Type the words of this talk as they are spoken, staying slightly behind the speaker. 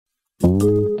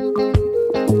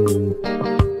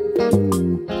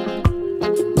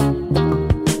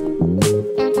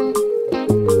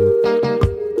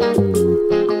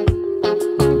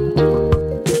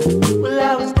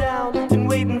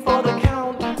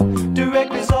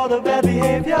the bad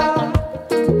behavior.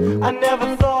 I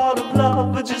never thought of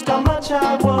love, but just how much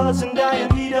I was in dire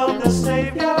need of the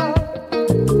savior.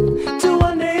 Till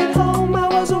one day at home I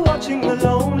was watching the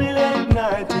lonely late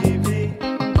night TV,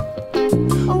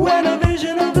 when a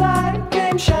vision of light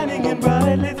came shining in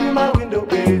brightly through my window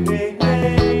pane.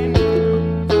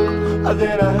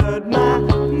 Then I heard my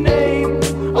name,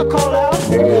 I called out,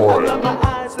 I rubbed my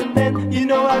eyes, and then, you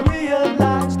know, I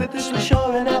realized that this was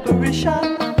sure an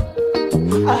apparition.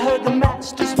 I heard the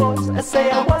master's voice, I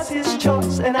say I was his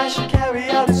choice, and I should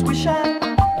carry out his wish,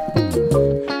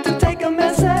 to take a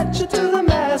message to the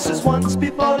masses once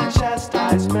before the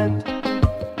chastisement,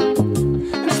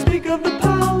 and speak of the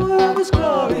power of his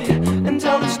glory, and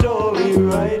tell the story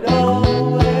right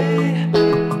away.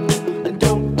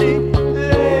 Don't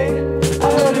delay,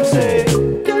 I heard him say,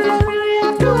 do you really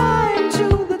have to climb to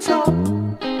the top,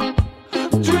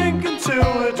 drink until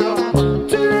the drop,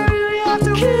 do you really have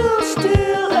to kill,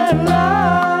 steal and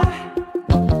lie,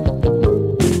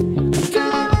 do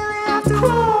you really have to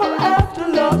crawl after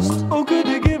lust, or could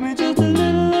you give me just a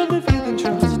little of the faith and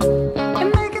trust, and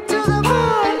make it to the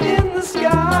pie in the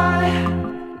sky?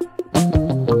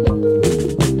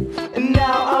 And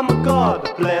now I'm a God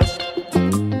blessed,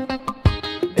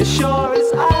 as sure as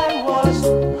I was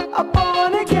a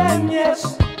born again,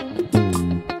 yes.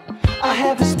 I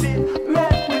have a spirit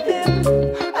within,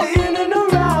 in and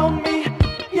around me,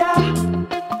 yeah.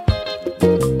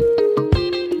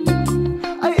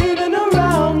 In and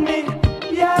around me,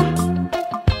 yeah.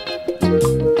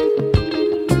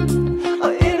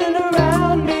 In and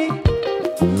around me.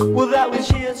 Well, that was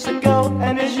years ago,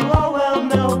 and as you all well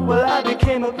know, well, I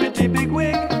became a pretty big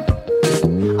wig.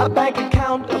 A bank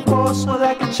account, of course, well,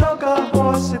 I could choke a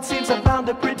horse. It seems I found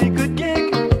a pretty good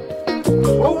gig.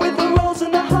 Oh, with the rolls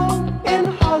in the home in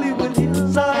Hollywood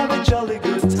Hills, I have a jolly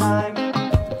good time.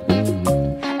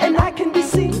 And I can be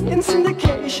seen in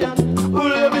syndication,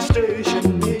 or every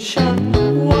station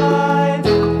nationwide,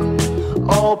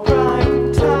 all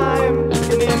prime time.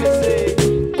 And hear me say,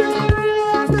 do you really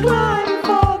have to climb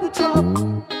for the top,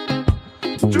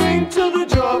 drink till the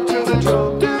drop, till the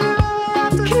drop, do you really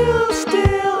have to kill,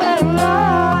 steal and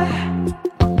lie,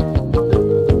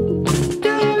 do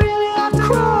you really have to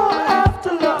crawl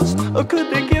after lust, or could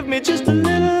they give me just a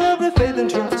little of the faith and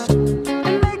trust,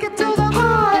 and make it to the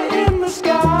high in the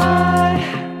sky?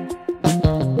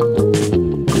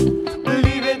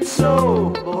 Believe it so,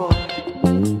 boy.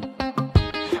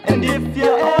 And if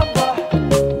you ever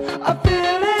are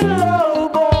feeling low,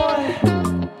 boy,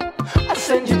 I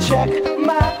send you check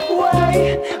my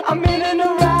way. I'm in and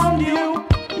around you,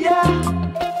 yeah.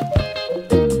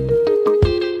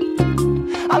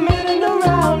 I'm in and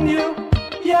around you,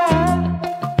 yeah.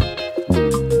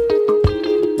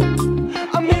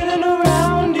 I'm in and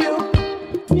around you,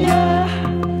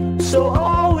 yeah. So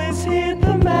always heed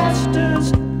the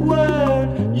master's word,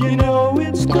 you know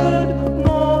it's good